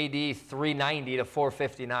from AD 390 to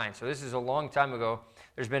 459. So this is a long time ago.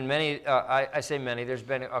 There's been many, I say many, there's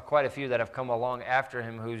been quite a few that have come along after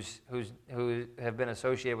him who have been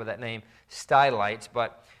associated with that name, Stylites.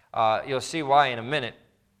 But you'll see why in a minute.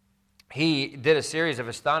 He did a series of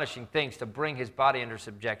astonishing things to bring his body under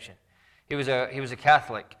subjection. He was a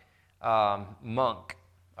Catholic monk,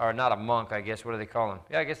 or not a monk, I guess. What do they call them?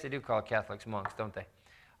 Yeah, I guess they do call Catholics monks, don't they?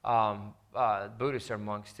 Buddhists are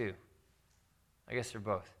monks too. I guess they're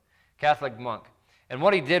both. Catholic monk. And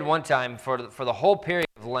what he did one time for the whole period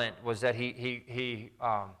of Lent was that he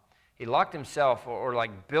locked himself or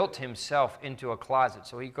like built himself into a closet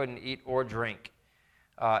so he couldn't eat or drink.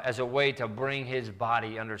 As a way to bring his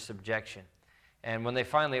body under subjection. And when they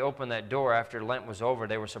finally opened that door after Lent was over,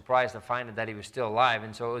 they were surprised to find that he was still alive,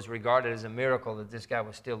 and so it was regarded as a miracle that this guy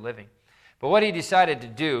was still living. But what he decided to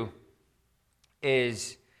do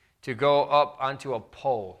is to go up onto a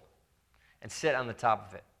pole and sit on the top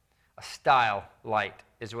of it. A style light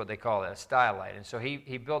is what they call it, a style light. And so he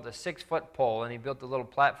built a 6-foot pole, and he built a little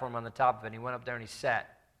platform on the top of it, and he went up there and he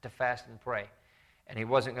sat to fast and pray. And he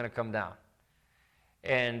wasn't going to come down.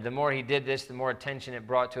 And the more he did this, the more attention it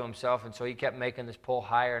brought to himself. And so he kept making this pole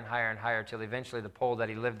higher and higher and higher until eventually the pole that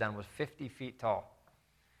he lived on was 50 feet tall.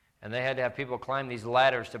 And they had to have people climb these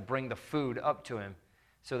ladders to bring the food up to him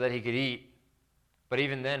so that he could eat. But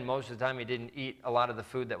even then, most of the time, he didn't eat a lot of the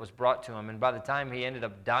food that was brought to him. And by the time he ended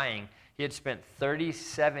up dying, he had spent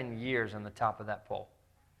 37 years on the top of that pole.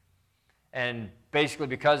 And basically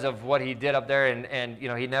because of what he did up there, and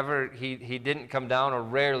he didn't come down, or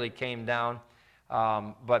rarely came down,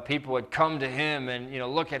 but people would come to him and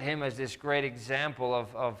look at him as this great example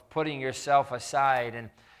of putting yourself aside, and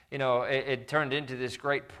it turned into this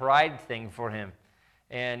great pride thing for him.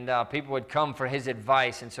 And people would come for his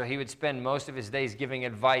advice, and so he would spend most of his days giving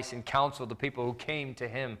advice and counsel to people who came to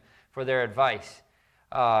him for their advice.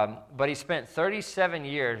 But he spent 37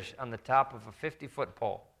 years on the top of a 50-foot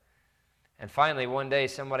pole. And finally, one day,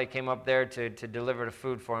 somebody came up there to deliver the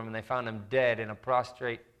food for him, and they found him dead in a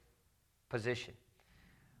prostrate position.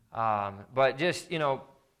 But just,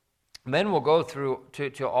 men will go through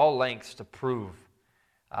to all lengths to prove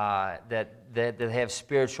that they have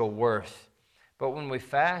spiritual worth. But when we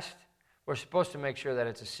fast, we're supposed to make sure that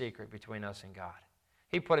it's a secret between us and God.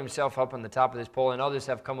 He put himself up on the top of this pole, and others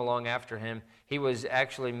have come along after him. He was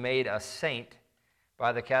actually made a saint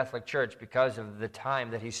by the Catholic Church because of the time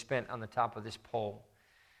that he spent on the top of this pole.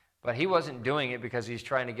 But he wasn't doing it because he's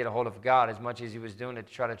trying to get a hold of God as much as he was doing it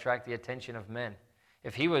to try to attract the attention of men.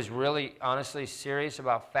 If he was really, honestly serious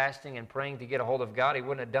about fasting and praying to get a hold of God, he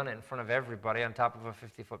wouldn't have done it in front of everybody on top of a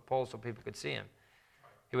 50-foot pole so people could see him.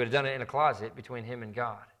 He would have done it in a closet between him and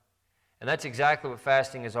God. And that's exactly what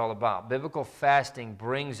fasting is all about. Biblical fasting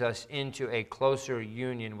brings us into a closer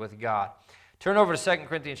union with God. Turn over to 2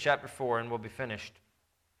 Corinthians chapter 4, and we'll be finished.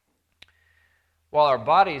 While our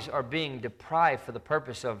bodies are being deprived for the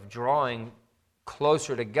purpose of drawing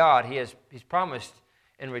closer to God, He's promised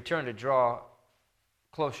in return to draw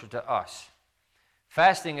closer to us.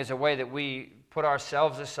 Fasting is a way that we put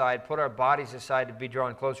ourselves aside, put our bodies aside to be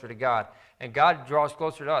drawn closer to God. And God draws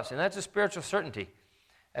closer to us. And that's a spiritual certainty.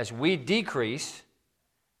 As we decrease,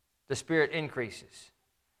 the Spirit increases.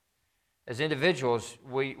 As individuals,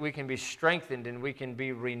 we can be strengthened and we can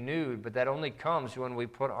be renewed, but that only comes when we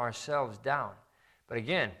put ourselves down. But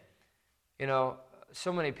again,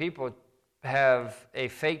 so many people have a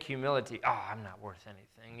fake humility. Oh, I'm not worth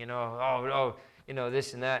anything.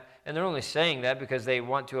 This and that. And they're only saying that because they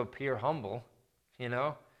want to appear humble, we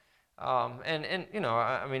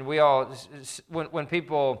all,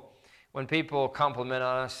 when people compliment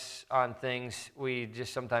us on things, we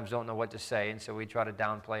just sometimes don't know what to say, and so we try to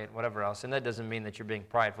downplay it and whatever else. And that doesn't mean that you're being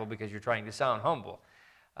prideful because you're trying to sound humble.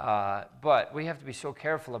 But we have to be so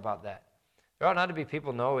careful about that. There ought not to be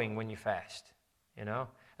people knowing when you fast,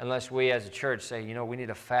 unless we as a church say, we need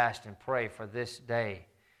to fast and pray for this day.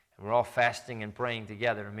 And we're all fasting and praying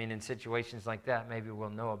together. I mean, in situations like that, maybe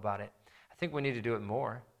we'll know about it. I think we need to do it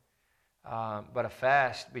more. But a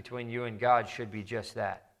fast between you and God should be just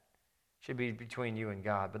that. Should be between you and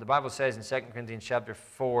God. But the Bible says in 2 Corinthians chapter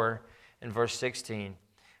 4 and verse 16,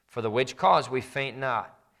 "For the which cause we faint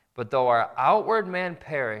not, but though our outward man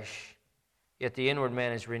perish, yet the inward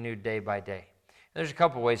man is renewed day by day." And there's a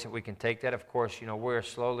couple ways that we can take that. Of course, we're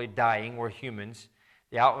slowly dying. We're humans.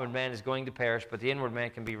 The outward man is going to perish, but the inward man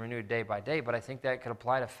can be renewed day by day. But I think that could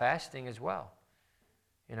apply to fasting as well.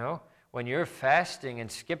 When you're fasting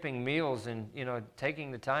and skipping meals and,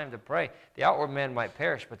 taking the time to pray, the outward man might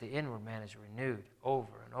perish, but the inward man is renewed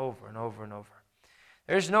over and over and over and over.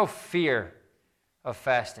 There's no fear of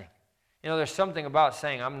fasting. There's something about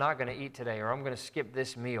saying, I'm not going to eat today, or I'm going to skip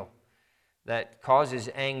this meal, that causes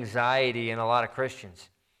anxiety in a lot of Christians.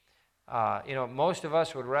 Most of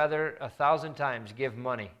us would rather 1,000 times give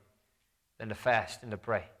money than to fast and to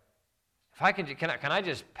pray. If I can I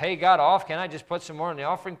just pay God off? Can I just put some more on the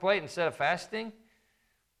offering plate instead of fasting?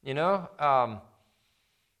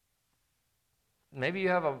 Maybe you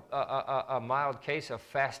have a mild case of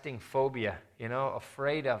fasting phobia,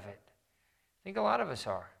 afraid of it. I think a lot of us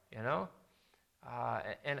are, and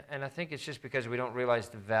I think it's just because we don't realize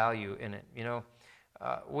the value in it,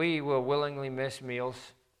 we will willingly miss meals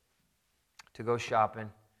to go shopping,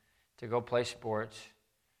 to go play sports,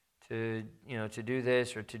 to do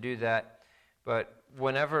this or to do that. But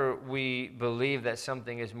whenever we believe that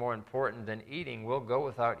something is more important than eating, we'll go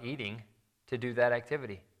without eating to do that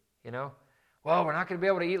activity, Well, we're not going to be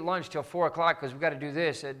able to eat lunch till 4 o'clock because we've got to do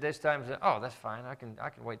this at this time. Oh, that's fine. I can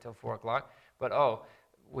wait till 4 o'clock. But,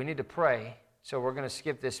 we need to pray, so we're going to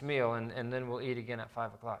skip this meal, and then we'll eat again at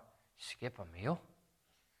 5 o'clock. Skip a meal?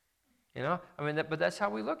 But that's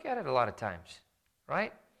how we look at it a lot of times,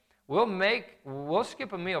 right? We'll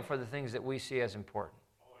skip a meal for the things that we see as important.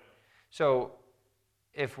 So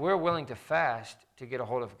if we're willing to fast to get a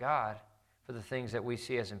hold of God for the things that we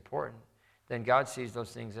see as important, then God sees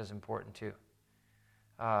those things as important too.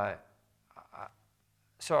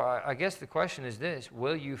 So I guess the question is this: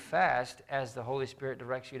 will you fast as the Holy Spirit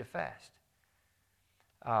directs you to fast?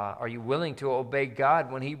 Are you willing to obey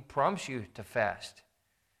God when He prompts you to fast?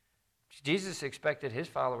 Jesus expected his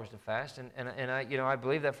followers to fast, and I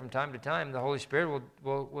believe that from time to time the Holy Spirit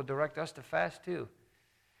will direct us to fast too.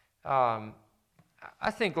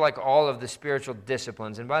 I think like all of the spiritual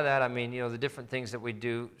disciplines, and by that I mean, the different things that we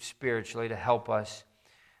do spiritually to help us,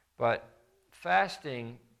 but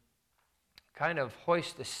fasting kind of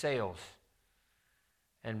hoists the sails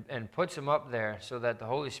and puts them up there so that the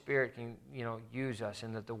Holy Spirit can, use us,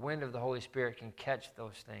 and that the wind of the Holy Spirit can catch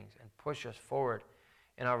those things and push us forward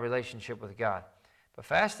in our relationship with God. But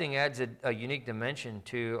fasting adds a unique dimension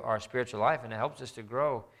to our spiritual life, and it helps us to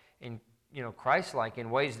grow in, Christ-like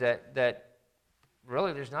in ways that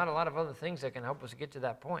really there's not a lot of other things that can help us get to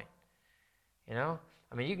that point.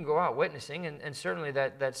 You can go out witnessing, and certainly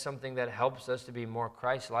that's something that helps us to be more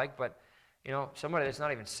Christ-like, but, somebody that's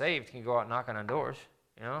not even saved can go out knocking on doors,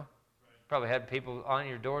 Probably had people on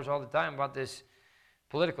your doors all the time about this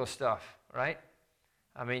political stuff, right?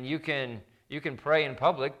 You can pray in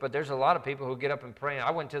public, but there's a lot of people who get up and pray.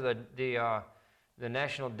 I went to the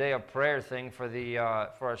National Day of Prayer thing for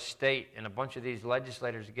our state, and a bunch of these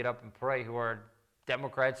legislators get up and pray who are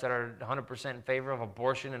Democrats that are 100% in favor of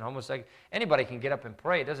abortion and homosexuality. Anybody can get up and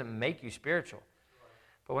pray. It doesn't make you spiritual.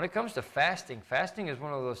 But when it comes to fasting is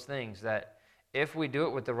one of those things that if we do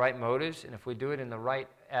it with the right motives, and if we do it in the right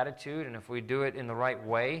attitude, and if we do it in the right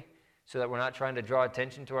way, so that we're not trying to draw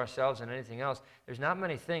attention to ourselves and anything else, there's not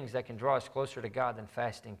many things that can draw us closer to God than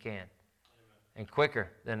fasting can. Amen. And quicker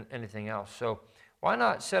than anything else. So why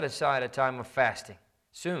not set aside a time of fasting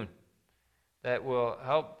soon that will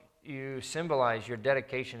help you symbolize your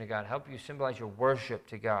dedication to God, help you symbolize your worship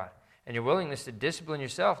to God, and your willingness to discipline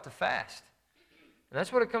yourself to fast. And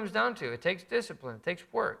that's what it comes down to. It takes discipline. It takes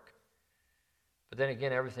work. But then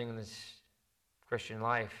again, everything in this Christian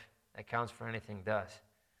life that counts for anything does.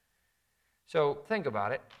 So think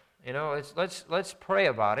about it. Let's pray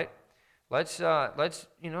about it. Let's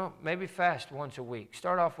maybe fast once a week.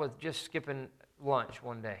 Start off with just skipping lunch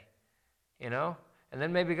one day, and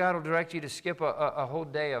then maybe God will direct you to skip a whole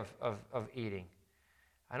day of eating.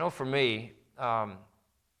 I know for me, I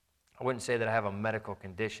wouldn't say that I have a medical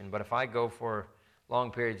condition, but if I go for long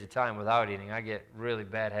periods of time without eating, I get really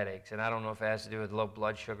bad headaches, and I don't know if it has to do with low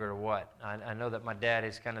blood sugar or what. I know that my dad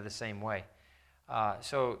is kind of the same way.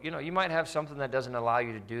 So you might have something that doesn't allow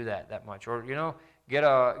you to do that much, or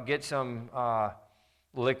get some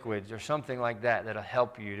liquids or something like that that'll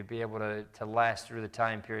help you to be able to last through the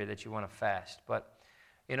time period that you want to fast. But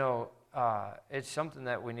it's something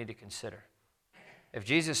that we need to consider. If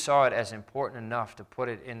Jesus saw it as important enough to put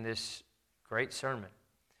it in this great sermon,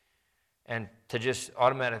 and to just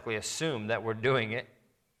automatically assume that we're doing it,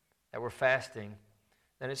 that we're fasting,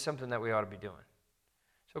 then it's something that we ought to be doing.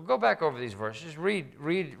 So go back over these verses.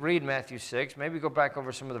 Read Matthew 6. Maybe go back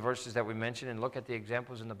over some of the verses that we mentioned and look at the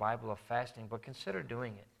examples in the Bible of fasting, but consider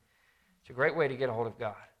doing it. It's a great way to get a hold of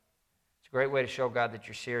God. It's a great way to show God that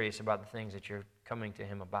you're serious about the things that you're coming to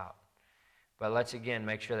Him about. But let's, again,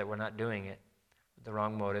 make sure that we're not doing it with the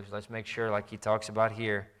wrong motives. Let's make sure, like he talks about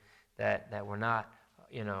here, that we're not,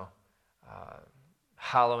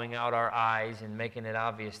 hollowing out our eyes and making it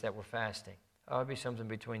obvious that we're fasting. It'll be something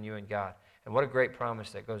between you and God. And what a great promise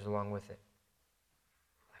that goes along with it.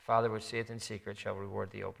 My Father which seeth in secret shall reward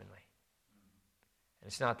thee openly. And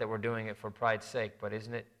it's not that we're doing it for pride's sake, but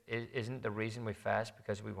isn't the reason we fast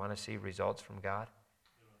because we want to see results from God?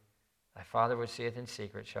 Thy Father which seeth in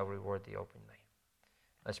secret shall reward thee openly.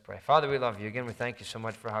 Let's pray. Father, we love you. Again, we thank you so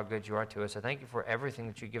much for how good you are to us. I thank you for everything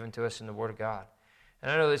that you've given to us in the Word of God. And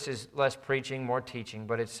I know this is less preaching, more teaching,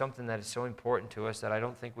 but it's something that is so important to us that I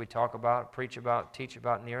don't think we talk about, preach about, teach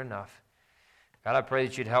about near enough. God, I pray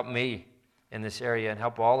that you'd help me in this area and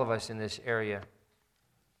help all of us in this area.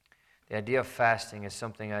 The idea of fasting is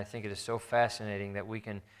something I think it is so fascinating that we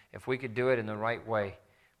can, if we could do it in the right way,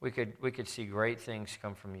 we could see great things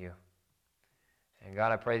come from you. And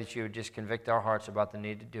God, I pray that you would just convict our hearts about the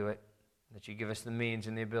need to do it, that you give us the means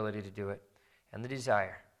and the ability to do it, and the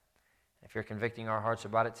desire. If you're convicting our hearts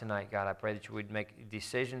about it tonight, God, I pray that you would make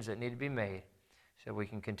decisions that need to be made so we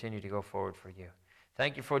can continue to go forward for you.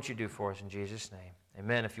 Thank you for what you do for us in Jesus' name.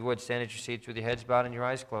 Amen. If you would, stand at your seats with your heads bowed and your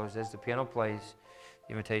eyes closed. As the piano plays,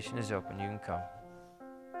 the invitation is open. You can come.